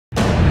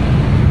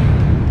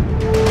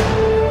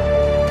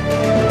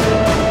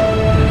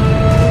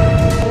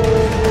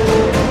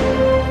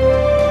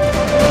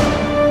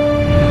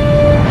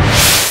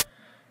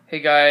Hey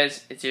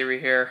guys, it's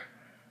Avery here.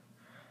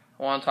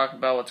 I want to talk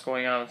about what's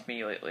going on with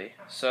me lately.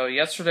 So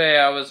yesterday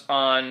I was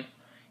on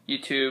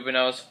YouTube and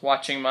I was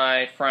watching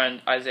my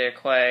friend Isaiah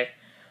Clay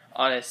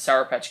on his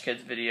Sour Patch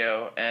Kids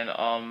video, and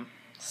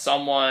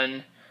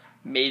someone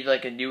made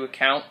like a new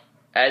account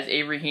as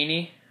Avery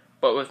Heaney,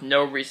 but with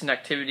no recent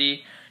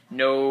activity,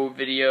 no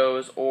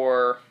videos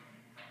or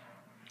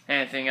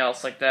anything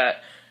else like that,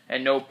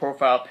 and no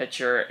profile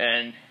picture,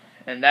 and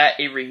that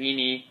Avery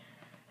Heaney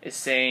is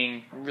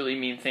saying really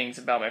mean things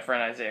about my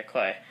friend Isaiah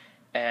Clay,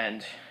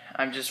 and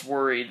I'm just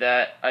worried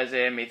that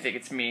Isaiah may think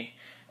it's me,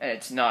 and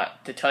it's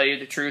not. To tell you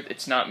the truth,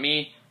 it's not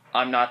me.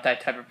 I'm not that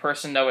type of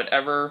person that would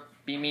ever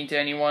be mean to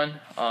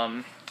anyone.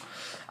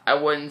 I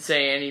wouldn't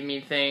say any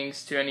mean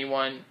things to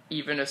anyone,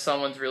 even if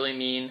someone's really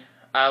mean.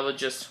 I would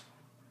just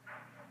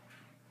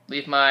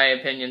leave my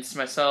opinions to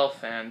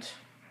myself, and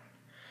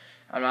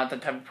I'm not the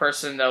type of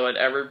person that would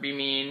ever be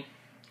mean.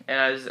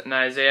 And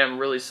Isaiah, I'm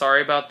really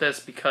sorry about this,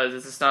 because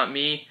this is not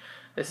me.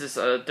 This is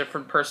a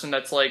different person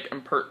that's like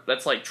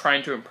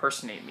trying to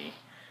impersonate me,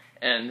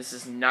 and this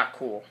is not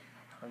cool.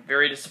 I'm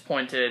very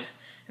disappointed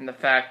in the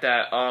fact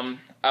that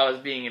I was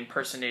being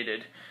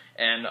impersonated,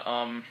 and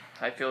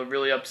I feel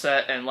really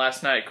upset. And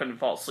last night I couldn't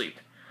fall asleep.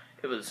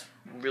 It was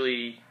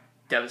really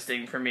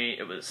devastating for me.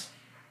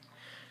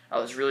 I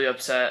was really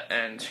upset,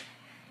 and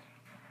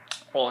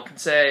all I can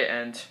say,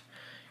 and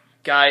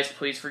guys,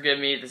 please forgive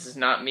me. This is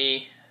not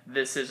me.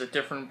 This is a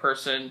different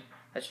person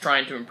that's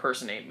trying to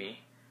impersonate me.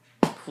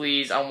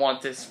 Please, I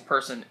want this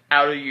person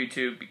out of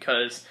YouTube,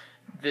 because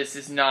this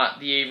is not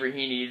the Avery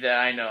Heaney that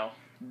I know.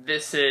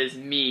 This is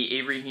me,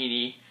 Avery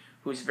Heaney,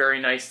 who's very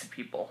nice to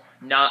people,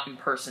 not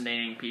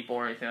impersonating people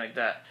or anything like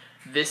that.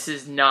 This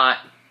is not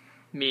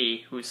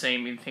me who's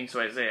saying mean things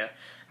to Isaiah.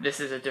 This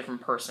is a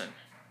different person.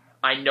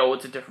 I know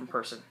it's a different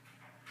person.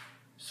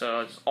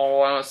 So that's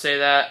all I want to say.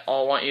 That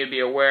all I want you to be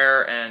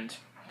aware, and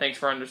thanks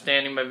for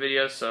understanding my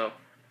videos. So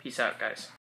peace out, guys.